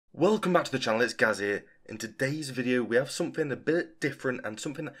Welcome back to the channel, it's Gaz here. In today's video we have something a bit different and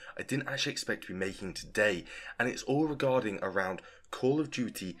something I didn't actually expect to be making today, and it's all regarding around Call of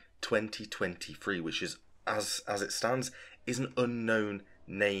Duty 2023, which is, as it stands, is an unknown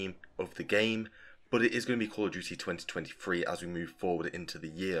name of the game, but it is going to be Call of Duty 2023 as we move forward into the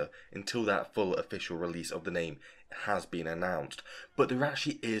year, until that full official release of the name has been announced. But there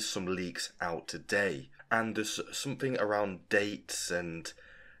actually is some leaks out today, and there's something around dates and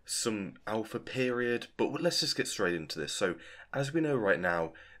some alpha period, but let's just get straight into this. So as we know right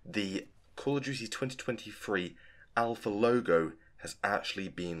now, the Call of Duty 2023 alpha logo has actually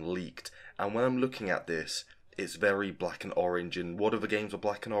been leaked, and when I'm looking at this, it's very black and orange, and what other games were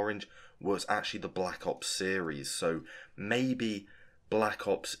black and orange was actually the Black Ops series. So maybe Black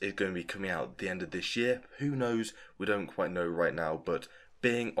Ops is going to be coming out at the end of this year, who knows, we don't quite know right now, but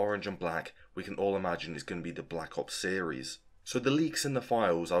being orange and black, we can all imagine it's going to be the Black Ops series. So the leaks in the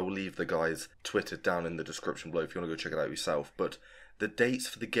files, I will leave the guy's Twitter down in the description below if you want to go check it out yourself, but the dates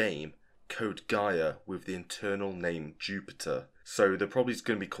for the game, code Gaia with the internal name Jupiter. So they're probably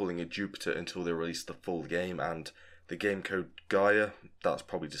going to be calling it Jupiter until they release the full game, and the game code Gaia, that's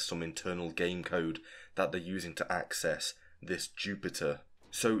probably just some internal game code that they're using to access this Jupiter.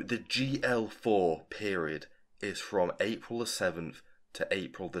 So the GL4 period is from April the 7th to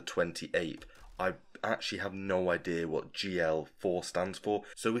April the 28th. I actually have no idea what GL4 stands for,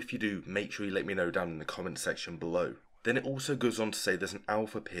 so if you do, make sure you let me know down in the comment section below. Then it also goes on to say there's an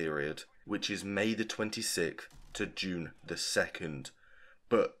alpha period, which is May the 26th to June the 2nd.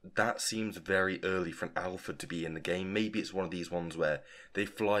 But that seems very early for an alpha to be in the game. Maybe it's one of these ones where they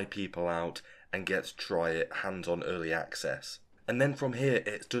fly people out and get to try it hands-on early access. And then from here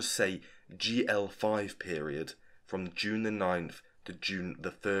it does say GL5 period from June the 9th to June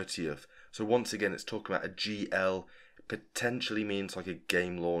the 30th. So once again, it's talking about a GL, potentially means like a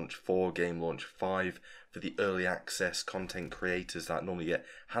game launch 4, game launch 5 for the early access content creators that normally get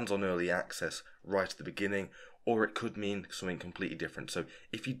hands-on early access right at the beginning, or it could mean something completely different. So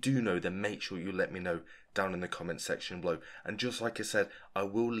if you do know, then make sure you let me know down in the comment section below. And just like I said, I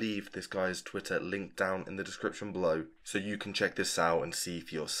will leave this guy's Twitter link down in the description below, so you can check this out and see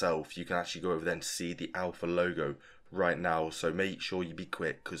for yourself. You can actually go over there and see the alpha logo right now, so make sure you be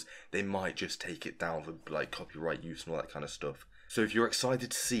quick, because they might just take it down for like copyright use and all that kind of stuff. So if you're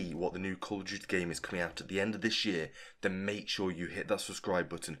excited to see what the new Call of Duty game is coming out at the end of this year, then make sure you hit that subscribe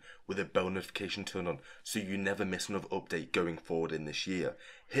button with a bell notification turned on so you never miss another update going forward in this year.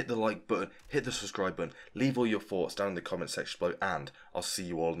 Hit the like button, hit the subscribe button, leave all your thoughts down in the comment section below, and I'll see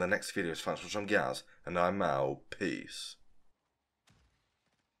you all in the next video. Thanks for watching, Gaz, and I'm out. Peace.